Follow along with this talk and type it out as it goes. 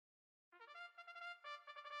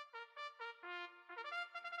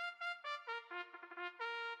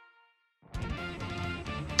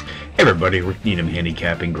Hey everybody, Rick Needham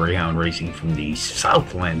handicapping greyhound racing from the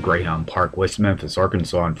Southland Greyhound Park, West Memphis,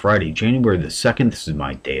 Arkansas on Friday, January the 2nd. This is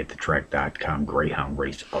my day at the track.com greyhound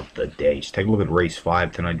race of the day. Let's take a look at race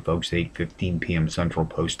 5 tonight, folks. 8:15 p.m. Central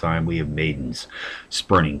Post Time. We have maidens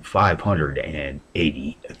sprinting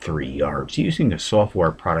 583 yards using a software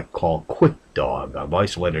product called Quick Dog. I've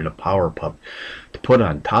isolated a power pup to put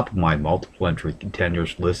on top of my multiple entry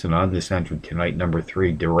contenders list, and on this entry tonight, number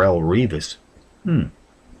 3, Darrell Rivas.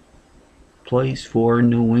 Plays for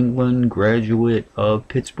New England, graduate of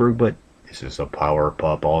Pittsburgh, but this is a power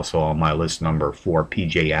pup. Also on my list, number 4,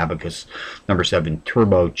 PJ Abacus, number 7,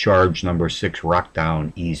 Turbo Charge, number 6,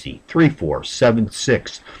 Rockdown Easy, 3, 4, 7,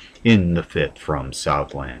 6 in the 5th from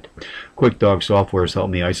Southland. Quick Dog Software has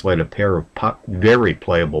helped me isolate a pair of very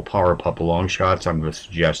playable power pup long shots. I'm going to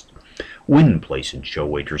suggest win, place, and show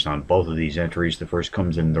wagers on both of these entries. The first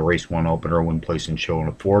comes in the race 1 opener, win, place, and show on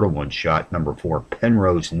a 4-to-1 shot, number 4,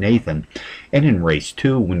 Penrose Nathan. And in race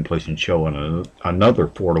 2, win, place, and show on another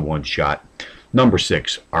 4-to-1 shot, number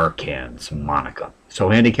 6, Arcans Monica. So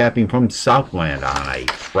handicapping from Southland on a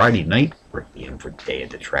Friday night, Rick Needham for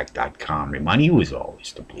dayatthetrack.com. Remind you as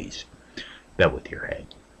always to please bet with your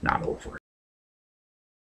head, not over it.